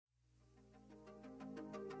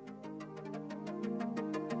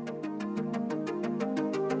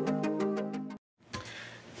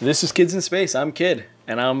This is Kids in Space. I'm Kid,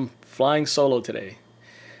 and I'm flying solo today.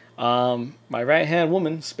 My right hand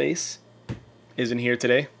woman, Space, isn't here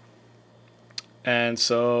today, and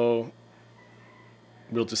so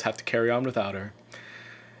we'll just have to carry on without her.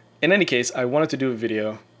 In any case, I wanted to do a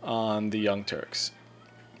video on the Young Turks.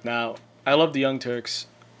 Now, I love the Young Turks.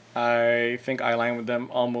 I think I align with them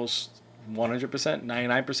almost 100%,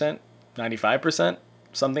 99%, 95%,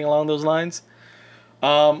 something along those lines.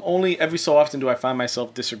 Only every so often do I find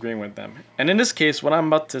myself disagreeing with them. And in this case, what I'm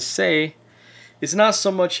about to say is not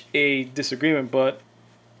so much a disagreement, but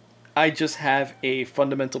I just have a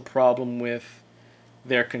fundamental problem with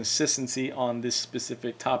their consistency on this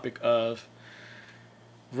specific topic of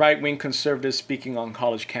right-wing conservatives speaking on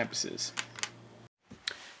college campuses.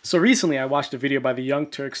 So recently I watched a video by the Young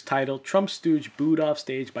Turks titled "Trump Stooge Booed Off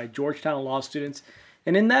Stage by Georgetown Law Students,"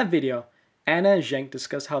 and in that video, Anna and Zhenk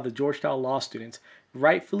discuss how the Georgetown law students,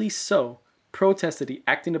 rightfully so, protested the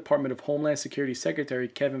acting Department of Homeland Security Secretary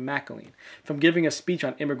Kevin McAleenan from giving a speech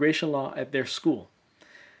on immigration law at their school.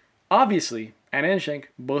 Obviously, Anna and Zhenk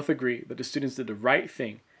both agree that the students did the right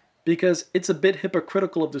thing because it's a bit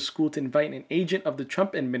hypocritical of the school to invite an agent of the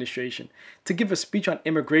Trump administration to give a speech on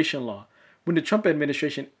immigration law when the Trump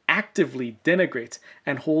administration actively denigrates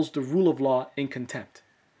and holds the rule of law in contempt.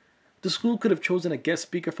 The school could have chosen a guest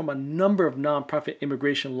speaker from a number of nonprofit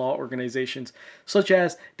immigration law organizations, such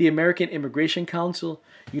as the American Immigration Council,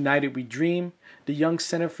 United We Dream, the Young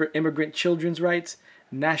Center for Immigrant Children's Rights,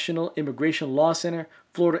 National Immigration Law Center,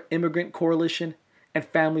 Florida Immigrant Coalition, and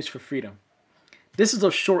Families for Freedom. This is a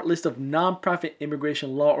short list of nonprofit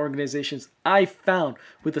immigration law organizations I found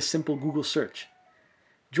with a simple Google search.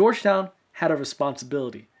 Georgetown had a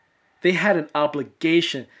responsibility. They had an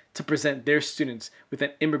obligation to present their students with an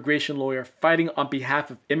immigration lawyer fighting on behalf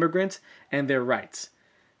of immigrants and their rights.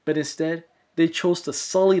 But instead, they chose to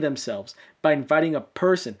sully themselves by inviting a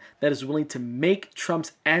person that is willing to make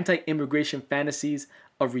Trump's anti-immigration fantasies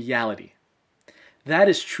a reality. That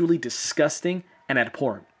is truly disgusting and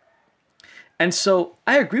abhorrent. And so,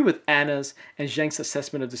 I agree with Anna's and Zhenk's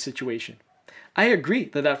assessment of the situation. I agree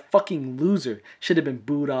that that fucking loser should have been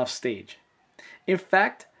booed off stage. In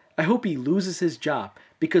fact, I hope he loses his job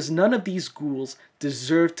because none of these ghouls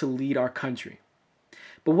deserve to lead our country.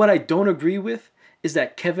 But what I don't agree with is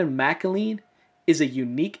that Kevin McAleenan is a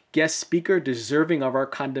unique guest speaker deserving of our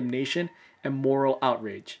condemnation and moral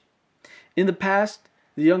outrage. In the past,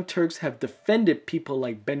 the Young Turks have defended people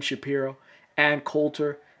like Ben Shapiro, Ann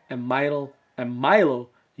Coulter, and Milo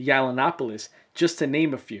Yiannopoulos, just to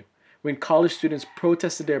name a few, when college students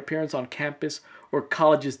protested their appearance on campus or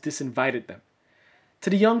colleges disinvited them. To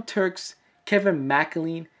the Young Turks, Kevin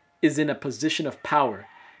McAleenan is in a position of power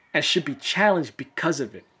and should be challenged because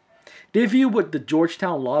of it. They view what the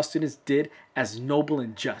Georgetown law students did as noble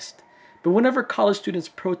and just. But whenever college students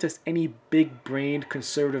protest any big-brained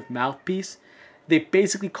conservative mouthpiece, they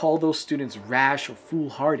basically call those students rash or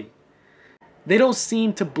foolhardy. They don't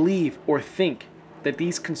seem to believe or think that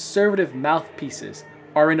these conservative mouthpieces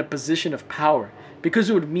are in a position of power, because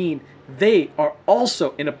it would mean they are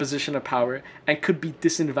also in a position of power and could be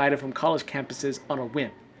disinvited from college campuses on a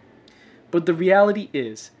whim. But the reality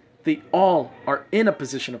is, they all are in a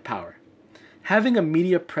position of power. Having a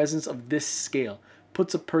media presence of this scale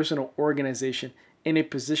puts a person or organization in a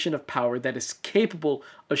position of power that is capable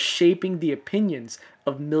of shaping the opinions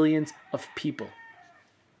of millions of people.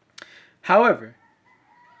 However,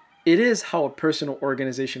 it is how a person or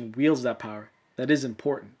organization wields that power that is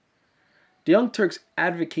important. The Young Turks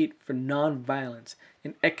advocate for nonviolence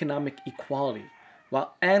and economic equality,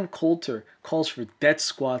 while Ann Coulter calls for death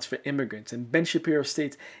squads for immigrants, and Ben Shapiro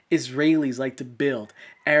states Israelis like to build,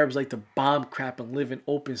 Arabs like to bomb crap and live in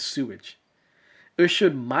open sewage. Or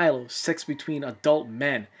should Milo, sex between adult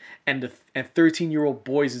men and 13-year-old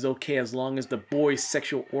boys is okay as long as the boys'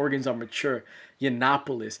 sexual organs are mature,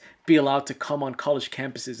 Yiannopoulos be allowed to come on college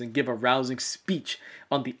campuses and give a rousing speech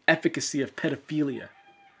on the efficacy of pedophilia?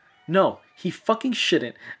 No, he fucking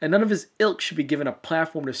shouldn't, and none of his ilk should be given a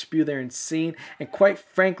platform to spew their insane and, quite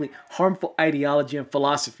frankly, harmful ideology and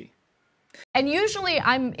philosophy. And usually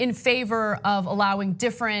I'm in favor of allowing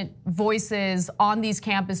different voices on these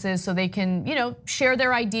campuses so they can, share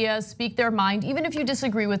their ideas, speak their mind. Even if you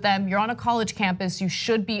disagree with them, you're on a college campus, you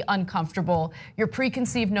should be uncomfortable. Your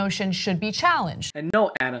preconceived notions should be challenged. And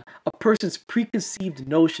no, Anna, a person's preconceived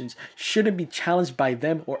notions shouldn't be challenged by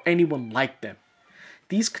them or anyone like them.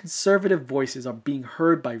 These conservative voices are being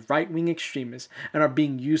heard by right-wing extremists and are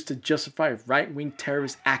being used to justify right-wing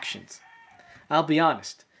terrorist actions. I'll be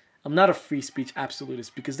honest, I'm not a free speech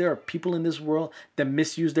absolutist because there are people in this world that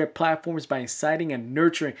misuse their platforms by inciting and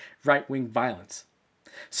nurturing right-wing violence.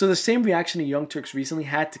 So the same reaction the Young Turks recently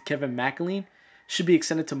had to Kevin McAleenan should be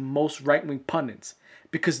extended to most right-wing pundits,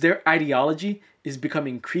 because their ideology is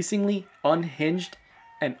becoming increasingly unhinged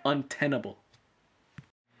and untenable.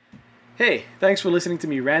 Hey, thanks for listening to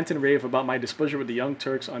me rant and rave about my displeasure with the Young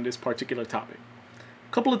Turks on this particular topic.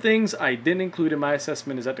 A couple of things I didn't include in my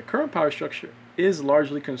assessment is that the current power structure is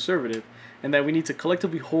largely conservative, and that we need to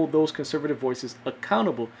collectively hold those conservative voices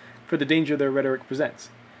accountable for the danger their rhetoric presents.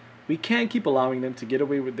 We can't keep allowing them to get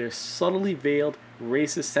away with their subtly veiled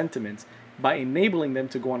racist sentiments by enabling them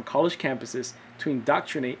to go on college campuses to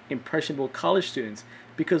indoctrinate impressionable college students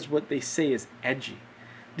because what they say is edgy.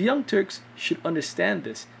 The Young Turks should understand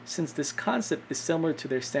this, since this concept is similar to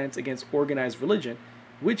their stance against organized religion,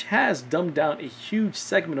 which has dumbed down a huge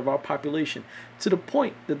segment of our population to the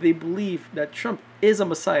point that they believe that Trump is a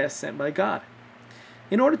messiah sent by God.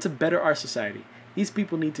 In order to better our society, these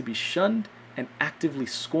people need to be shunned and actively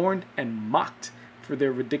scorned and mocked for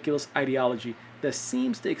their ridiculous ideology that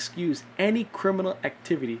seems to excuse any criminal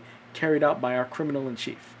activity carried out by our criminal in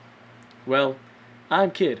chief. Well,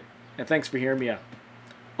 I'm Kid, and thanks for hearing me out.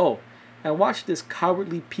 Oh, and watch this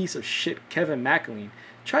cowardly piece of shit Kevin McAleenan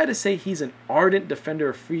try to say he's an ardent defender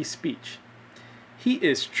of free speech. He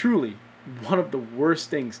is truly one of the worst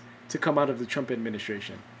things to come out of the Trump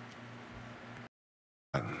administration.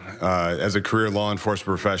 As a career law enforcement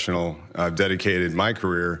professional, I've dedicated my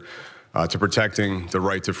career to protecting the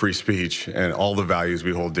right to free speech and all the values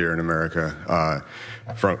we hold dear in America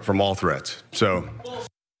from all threats. So,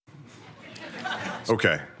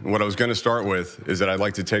 okay, what I was going to start with is that I'd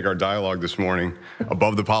like to take our dialogue this morning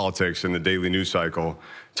above the politics and the daily news cycle,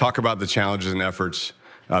 talk about the challenges and efforts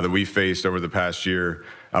that we faced over the past year,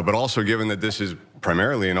 but also given that this is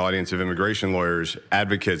primarily an audience of immigration lawyers,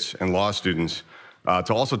 advocates, and law students,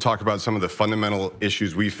 to also talk about some of the fundamental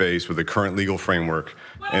issues we face with the current legal framework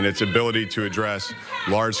and its ability to address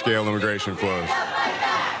large-scale immigration flows.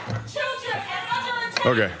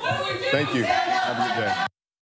 Okay, thank you. Have a good day.